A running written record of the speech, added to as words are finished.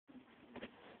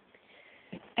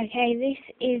Okay, this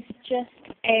is just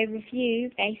a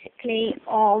review, basically,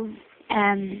 of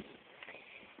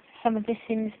some of the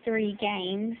Sims 3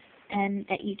 games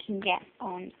that you can get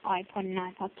on iPod and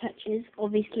iPod Touches.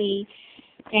 Obviously,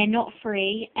 they're not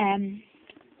free. I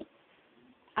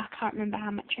can't remember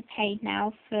how much I paid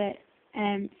now for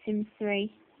Sims 3.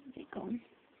 Is it gone?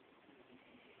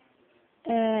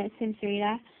 Sims 3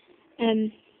 there.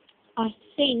 I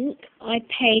think I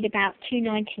paid about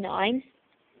 £2.99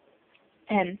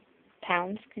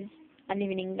 pounds, because I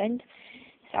live in England,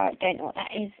 so I don't know what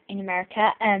that is in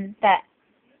America. But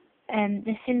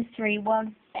the Sims 3 World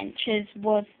Adventures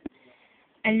was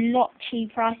a lot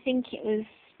cheaper. I think it was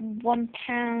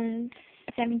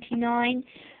 £1.79,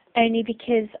 only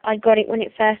because I got it when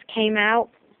it first came out.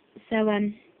 So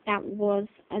that was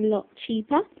a lot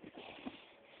cheaper.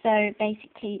 So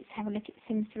basically, let's have a look at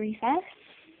Sims 3 first.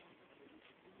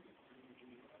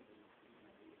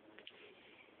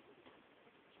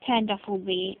 Turned off all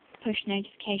the push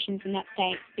notifications and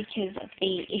updates because of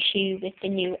the issue with the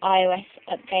new iOS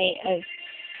update of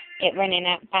it running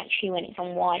out battery when it's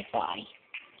on Wi-Fi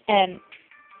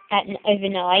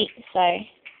overnight. So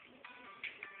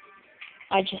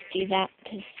I just do that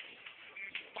because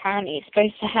apparently it's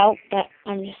supposed to help, but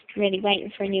I'm just really waiting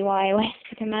for a new iOS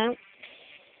to come out.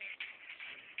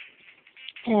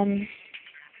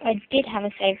 I did have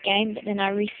a save game, but then I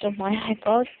restored my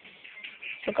iPod.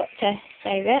 Forgot to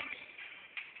save it.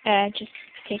 Just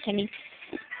pick any.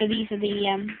 So these are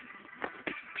the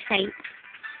traits,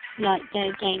 like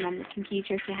the game on the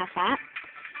computer, if you have that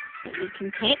you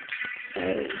can pick. So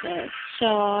the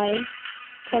shy,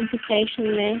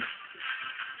 conversationalist,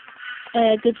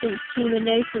 good sense of humour,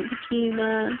 no sense of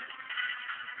humour,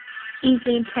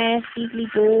 easily impressed, easily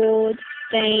bored,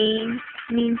 vain,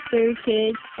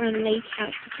 mean-spirited, friendly,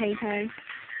 couch potato.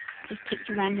 Just picked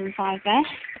a random 5 there.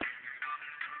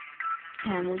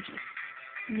 And we'll just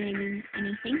name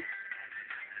anything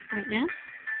right now.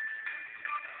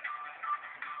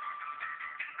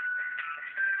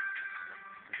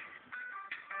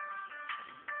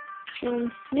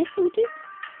 John Smith will do.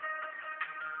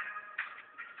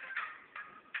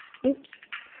 Oops.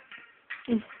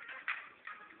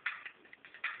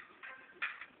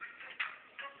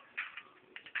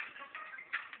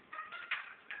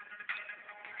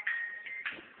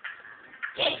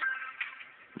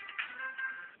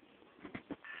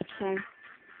 So,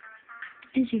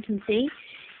 as you can see,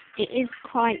 it is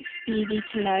quite speedy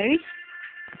to load.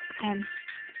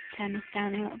 Turn this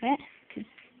down a little bit, because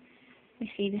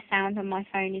obviously the sound on my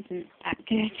phone isn't that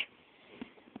good.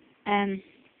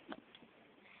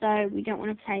 So we don't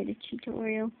want to play the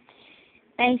tutorial.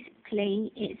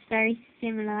 Basically, it's very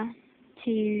similar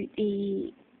to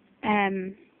the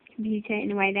computer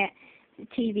in a way that the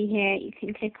TV here, you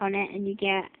can click on it and you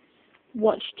get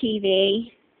watch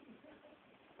TV,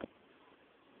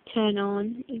 turn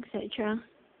on, etc.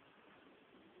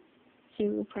 So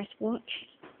we'll press watch.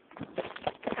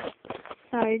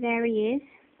 So there he is,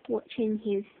 watching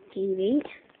his TV.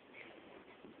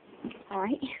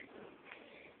 Alright.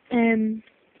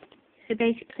 So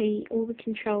basically all the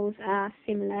controls are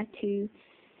similar to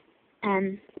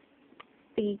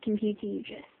the computer. You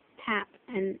just tap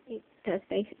and it does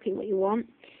basically what you want.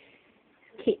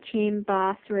 Kitchen,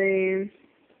 bathroom,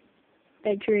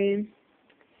 bedroom.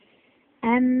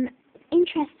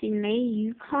 Interestingly,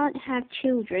 you can't have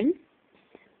children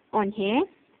on here,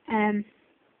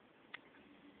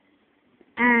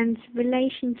 and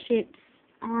relationships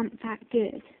aren't that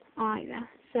good either.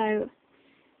 So,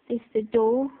 this is the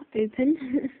door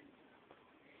open.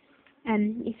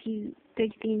 If you go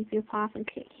to the end of your path and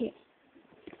click here,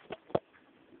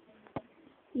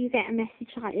 you get a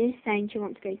message like this saying, do you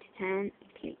want to go to town?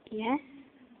 Click yes.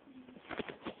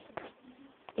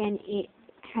 Then it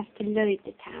has to load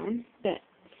the town, but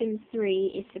Sims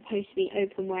 3 is supposed to be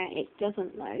open where it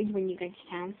doesn't load when you go to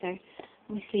town, so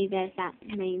obviously there's that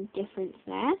main difference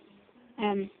there.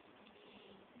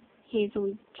 Here's all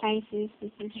the places.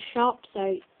 This is a shop,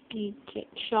 so you click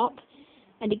shop,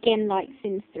 and again, like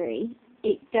Sims 3,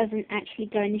 it doesn't actually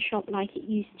go in the shop like it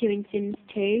used to in Sims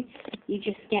 2. You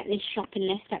just get this shopping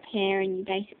list up here and you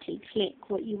basically click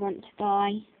what you want to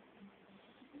buy,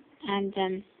 and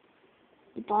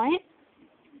you buy it.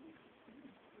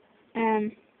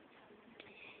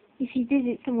 If you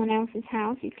visit someone else's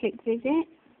house, you click visit.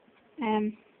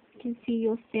 You can see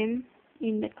your sim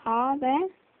in the car there.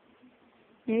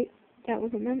 Nope, that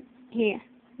wasn't meant. Here,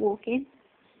 walk in.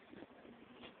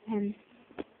 Do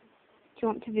you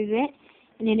want to visit?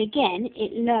 And then again,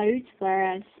 it loads,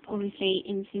 whereas obviously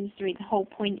in Sims 3 the whole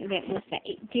point of it was that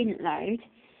it didn't load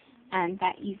and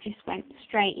that you just went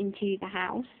straight into the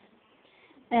house.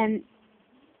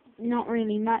 not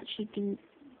really much. You can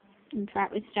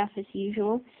interact with stuff as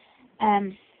usual.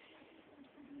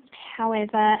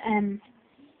 However,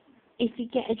 if you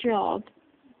get a job,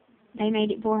 they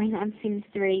made it boring on Sims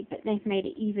 3, but they've made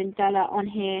it even duller on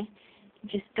here. You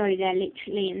just go there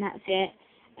literally and that's it.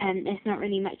 There's not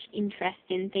really much interest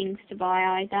in things to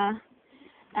buy either.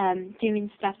 Doing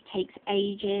stuff takes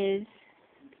ages.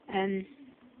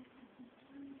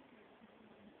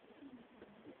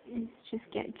 Let's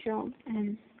just get a job.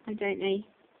 I don't know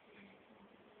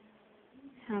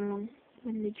how long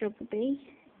when the job will be.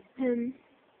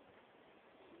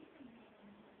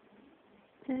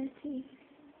 30.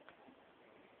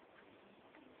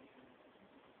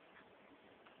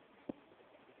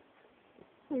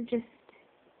 I'll just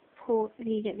pause if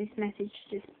you get this message,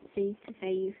 just see to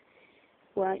say you've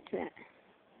worked it.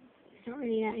 It's not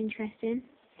really that interesting.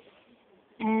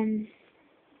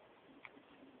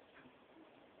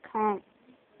 Can't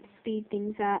speed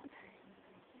things up.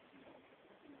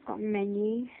 Got a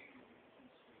menu.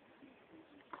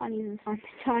 Can't even find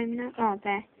the time now. Oh,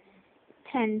 there.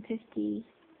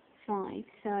 10:55.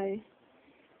 So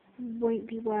won't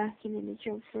be working in the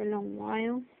job for a long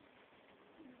while.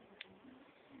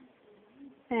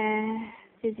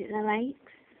 Visit the lakes.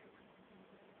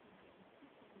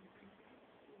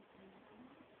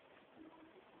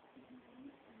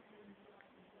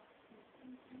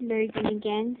 Loading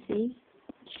again, see?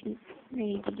 Shouldn't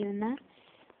really be doing that.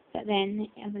 But then,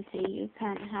 obviously, you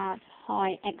can't have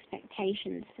high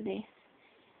expectations for this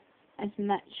as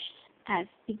much as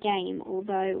the game,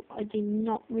 although I did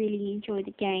not really enjoy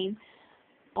the game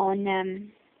on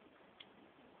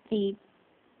the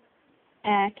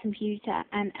computer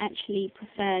and actually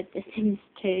preferred The Sims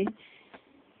 2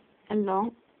 a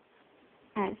lot,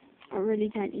 as I really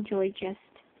don't enjoy just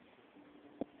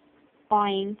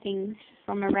buying things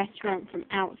from a restaurant from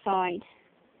outside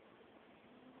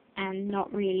and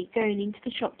not really going into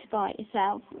the shop to buy it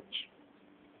yourself, which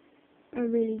I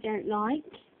really don't like.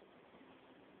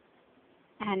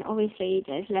 And obviously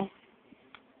there's less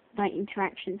like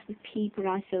interactions with people,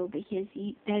 I feel, because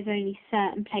there's only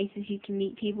certain places you can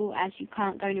meet people, as you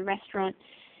can't go in a restaurant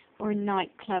or a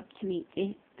nightclub to meet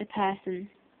the person.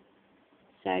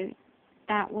 So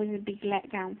that was a big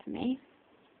letdown for me.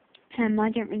 I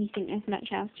don't really think there's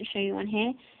much else to show you on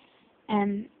here.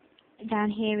 Down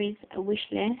here is a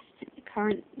wish list. The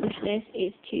current wish list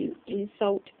is to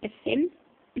insult a sim.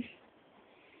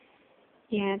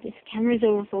 Yeah, this camera's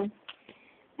awful.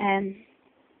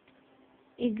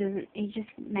 It just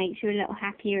makes you a little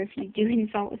happier if you do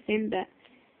insult a sim, but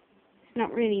it's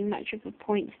not really much of a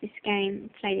point to this game.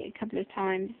 I've played it a couple of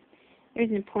times. There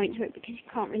isn't a point to it because you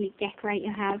can't really decorate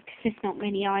your house because there's not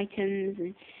many items,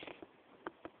 and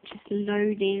just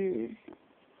loading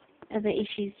other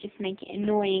issues just make it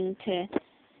annoying to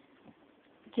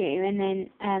do. And then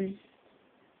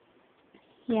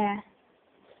yeah,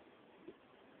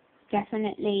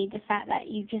 definitely the fact that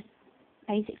you just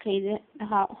basically the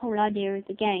whole idea of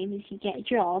the game is you get a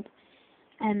job,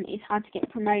 and it's hard to get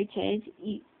promoted.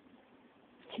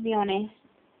 To be honest,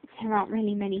 there aren't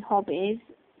really many hobbies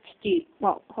to do,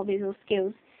 well, hobbies or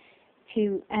skills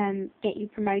to get you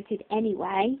promoted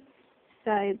anyway.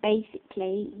 So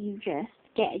basically, you just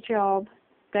get a job,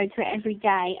 go to it every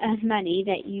day, earn money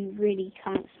that you really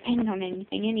can't spend on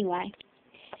anything anyway.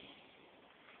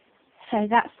 So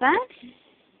that's that.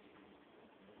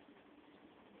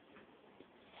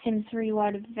 Sims 3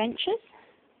 World of Adventures.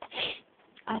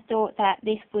 I thought that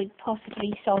this would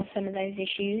possibly solve some of those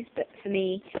issues, but for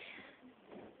me,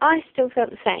 I still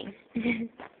felt the same.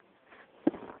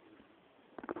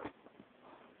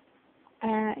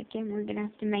 Again, we're going to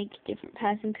have to make a different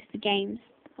person because the games...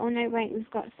 Oh no, wait, we've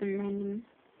got some random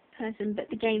person, but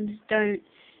the games don't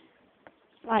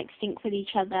like sync with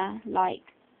each other like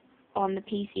on the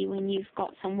PC. When you've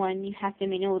got someone, you have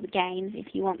them in all the games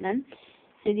if you want them.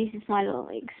 So this is my little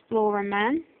explorer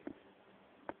man.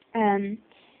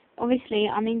 Obviously,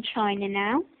 I'm in China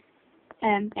now.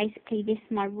 Basically, this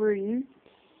is my room.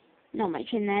 Not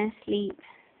much in there. Sleep,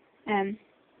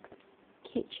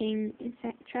 kitchen,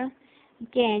 etc.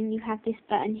 Again, you have this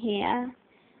button here,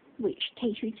 which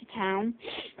takes you to town,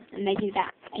 and they do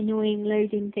that annoying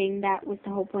loading thing. That was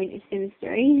the whole point of Sims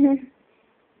 3.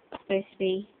 Supposed to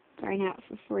be going out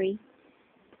for free,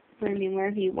 roaming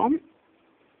wherever you want.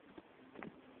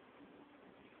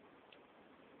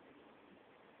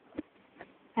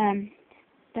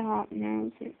 Dark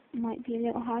now, so it might be a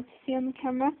little hard to see on the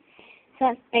camera. So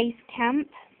that's base camp.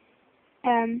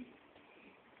 There's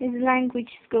a language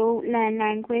school, learn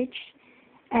language.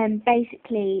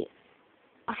 Basically,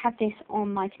 I have this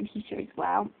on my computer as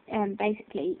well.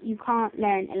 Basically, you can't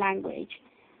learn a language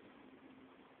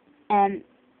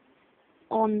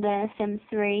on the Sims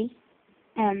 3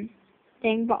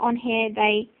 thing, but on here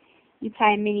you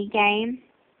play a mini game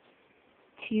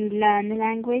to learn the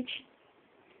language,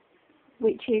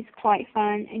 which is quite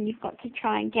fun, and you've got to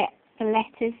try and get the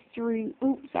letters through,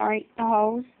 the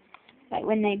holes, like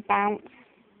when they bounce.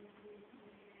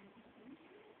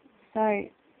 So,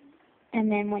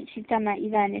 and then once you've done that,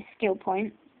 you earn a skill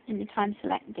point in the time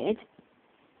selected.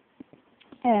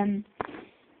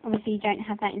 Obviously you don't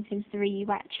have that in Sims 3,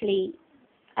 you actually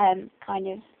kind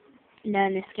of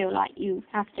learn the skill, like you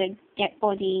have to get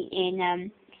body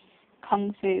in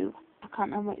Kung Fu. I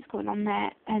can't remember what it's called on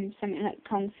there, something like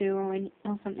Kung Fu or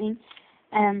something.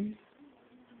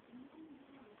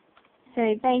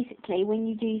 So basically, when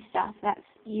you do stuff,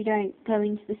 you don't go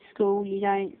into the school, you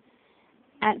don't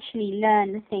actually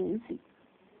learn the things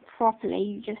properly,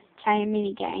 you just play a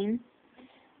mini game,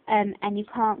 and you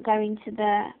can't go into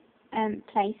the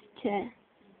place to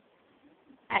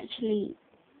actually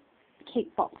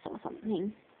kickbox or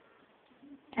something.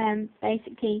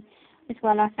 Basically, as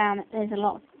well, I found that there's a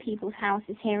lot of people's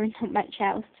houses here and not much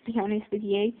else, to be honest with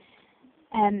you.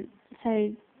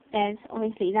 So there's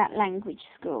obviously that language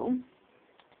school.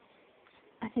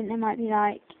 I think there might be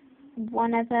like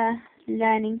one other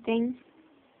learning thing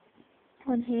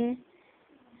on here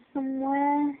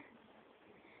somewhere.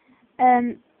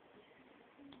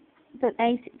 But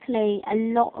basically a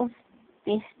lot of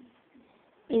this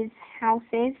is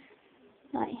houses,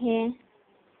 like here.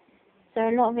 So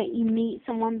a lot of it you meet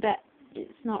someone, but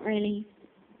it's not really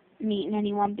meeting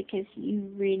anyone because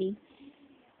you really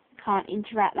can't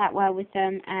interact that well with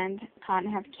them and can't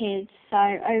have kids. So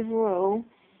overall,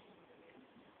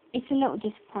 it's a little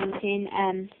disappointing.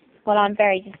 Well, I'm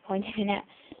very disappointed in it.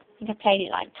 I think I played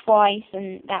it like twice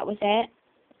and that was it.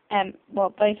 Well,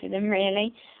 both of them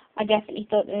really. I definitely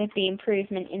thought there would be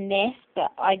improvement in this,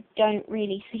 but I don't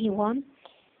really see one.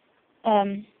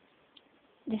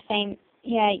 The same,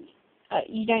 yeah,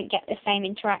 you don't get the same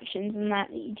interactions and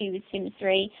that you do with Sims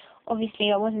 3.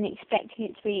 Obviously, I wasn't expecting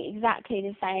it to be exactly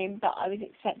the same, but I was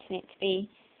expecting it to be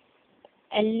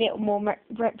a little more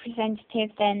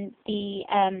representative than to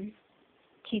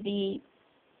the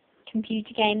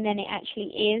computer game than it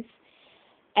actually is,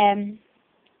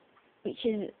 which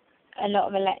is a lot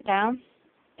of a letdown,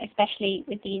 especially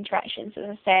with the interactions. As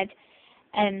I said,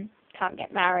 can't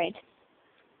get married,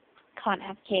 can't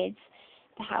have kids.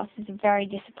 The houses are very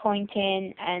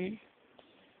disappointing, and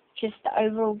just the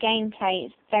overall gameplay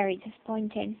is very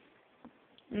disappointing.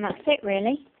 And that's it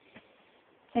really.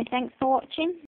 So thanks for watching.